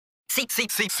I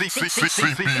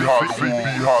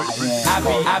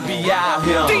be out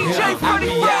here. DJ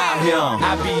Freddy, I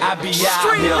be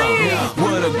out here.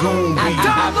 What a goon be.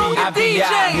 I be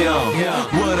out here.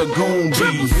 What a goon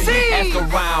be. Ask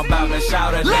around about me,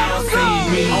 shout it down, see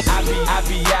me. I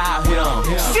be out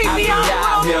here. See me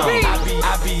out here.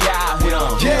 I be out here.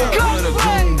 What a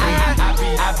goon be.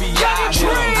 I be out here.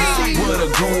 What a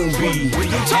goon be.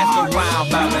 Ask around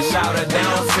about me, shout it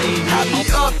down, see me. I be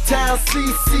uptown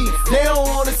CC. They don't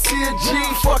wanna see a G.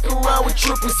 Fuck around with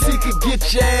Triple C, could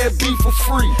get your ass beat for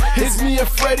free. It's me and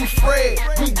Freddy Fred.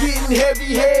 We getting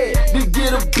heavy head. To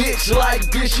get a bitch like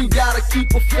this, you gotta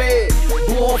keep her fed.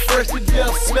 Born fresh to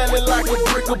death, smelling like a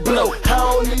brick of blow. I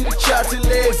don't need a chocolate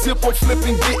leg, zip on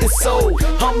flipping, getting sold.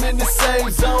 I'm in the same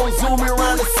zone, zooming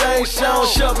around the same show.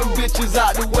 Shoving bitches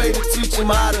out the way to teach them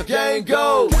how the game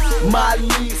goes. My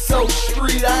lead so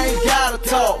street, I ain't gotta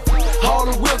talk. All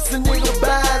the whips a nigga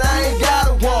buying, I ain't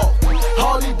gotta walk.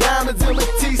 All these diamonds in my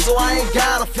teeth, so I ain't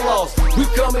gotta floss. We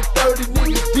coming 30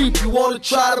 niggas deep, you wanna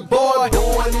try the boy?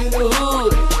 Born in the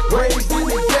hood, raised in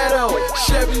the ghetto.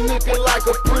 Chevy looking like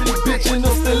a pretty bitch in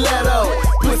a stiletto.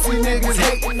 Pussy niggas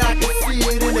hating, I can see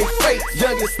it in their face.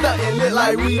 Young and stuntin', look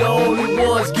like we the only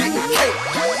ones getting cake.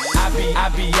 I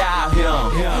be out here.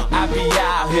 I be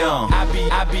out here.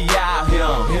 I be out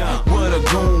here. What a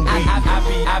goon be.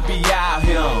 I be out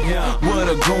here. What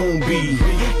a goon be.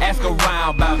 Ask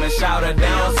around about me, shout it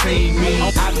down, see me.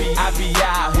 I be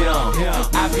out here.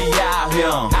 I be out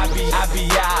here. I be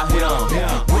out here.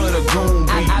 What a goon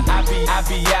be. I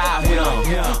be out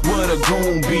here. What a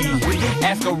goon be.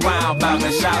 Ask around about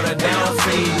me, shout it down,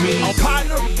 see me.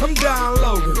 Partner, I'm down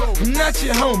low. I'm not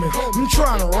your homie. I'm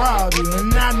trying to rob you and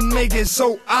not make it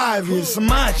so obvious. I'm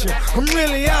out you. I'm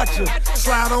really out you.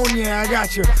 Slide on you, I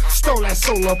got you. Stole that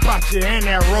solar pot you and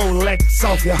that Rolex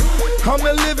off ya. I'm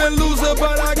a living loser,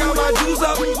 but I got my juice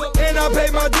up and I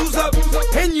pay my dues up.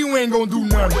 And you ain't gonna do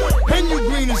nothing. And you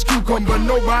green as cucumber.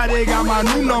 Nobody got my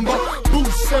new number.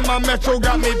 Boots in my metro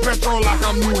got me petrol like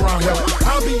I'm new around here.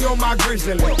 I'll be on my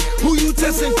grizzly. Who you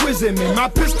testing, quizzing me? My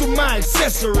pistol, my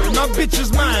accessory. My bitch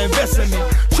is my investment.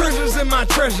 Treasures in my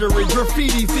treasury.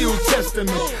 Graffiti field testing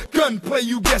me. Gunplay,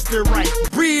 you guessed it right.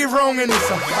 Breathe wrong and it's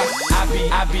a fight. I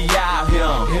be out here.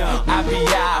 I be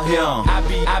out here.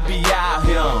 I be out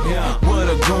here. What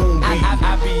a goon be.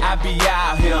 I be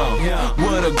out here.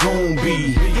 What a goon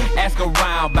be. Ask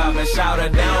around about me, shout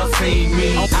it down, see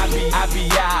me. I be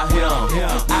out here.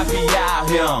 I be out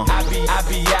here. I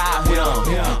be out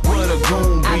here. What a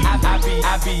goon be.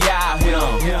 I be out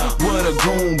here. What a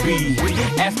goon be.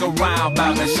 Ask around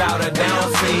about me, shout it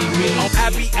down, see me. I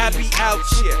be out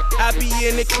here. I be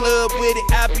in the club with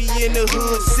it. I be in the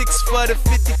hood. 6 for the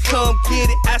 50, come get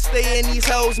it. I stay in these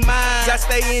hoes' minds. I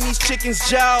stay in these chickens'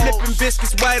 jaws. Flipping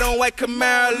biscuits, white on white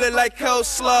Camaro, look like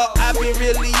coleslaw. I been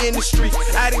really in the streets.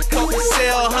 I done caught the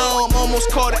cell home. Almost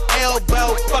caught an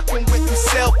elbow. Fucking with the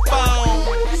cell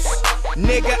phones.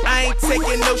 Nigga, I ain't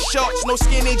taking no shorts, no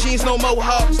skinny jeans, no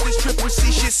mohawks. This Triple C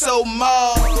shit so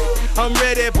more. I'm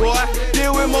ready, boy.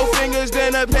 Deal with more fingers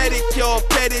than a pedicure.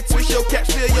 Petty twist your cap,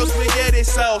 fill your spaghetti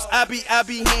sauce. I be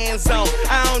hands on.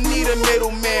 I don't need a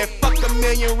middleman. Fuck a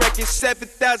million records,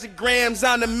 7,000 grams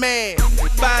on the man.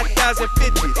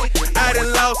 5,050s, I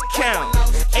done lost count.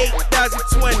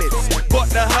 8,020s, bought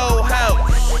the whole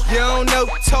house. You don't know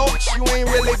torch, you ain't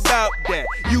really about that.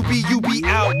 You be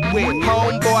out with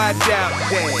homeboy, I doubt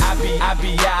that. I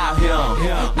be out here.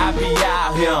 I be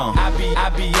out here. I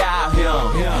be out here.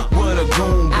 What a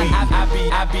goon be.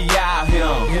 I be out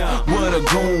here. What a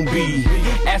goon be.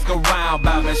 Ask around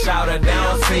about me, shout it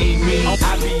down, see me.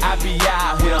 I be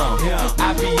out here.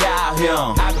 I be out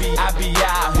here. I be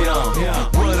out here.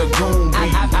 What a goon be.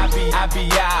 I be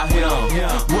out here.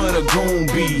 What a goon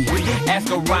be. Ask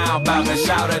around about me,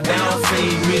 shout it down,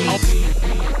 see me.